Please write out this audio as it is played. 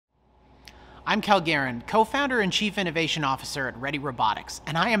I'm Kel Guerin, co-founder and chief innovation officer at Ready Robotics,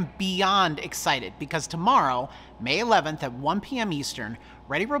 and I am beyond excited because tomorrow, May 11th at 1 p.m. Eastern,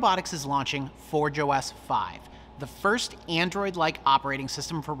 Ready Robotics is launching ForgeOS 5, the first Android-like operating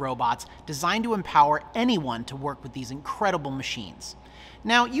system for robots designed to empower anyone to work with these incredible machines.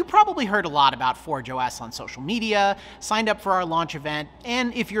 Now, you probably heard a lot about ForgeOS on social media, signed up for our launch event,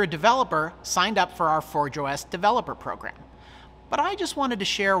 and if you're a developer, signed up for our ForgeOS developer program. But I just wanted to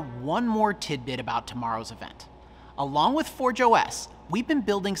share one more tidbit about tomorrow's event. Along with ForgeOS, we've been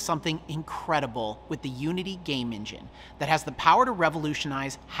building something incredible with the Unity game engine that has the power to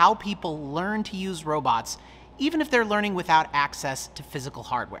revolutionize how people learn to use robots, even if they're learning without access to physical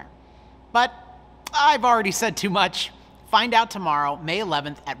hardware. But I've already said too much. Find out tomorrow, May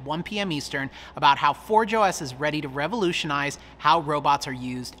 11th at 1 p.m. Eastern, about how ForgeOS is ready to revolutionize how robots are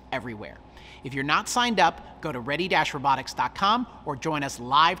used everywhere. If you're not signed up, go to ready-robotics.com or join us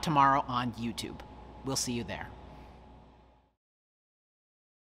live tomorrow on YouTube. We'll see you there.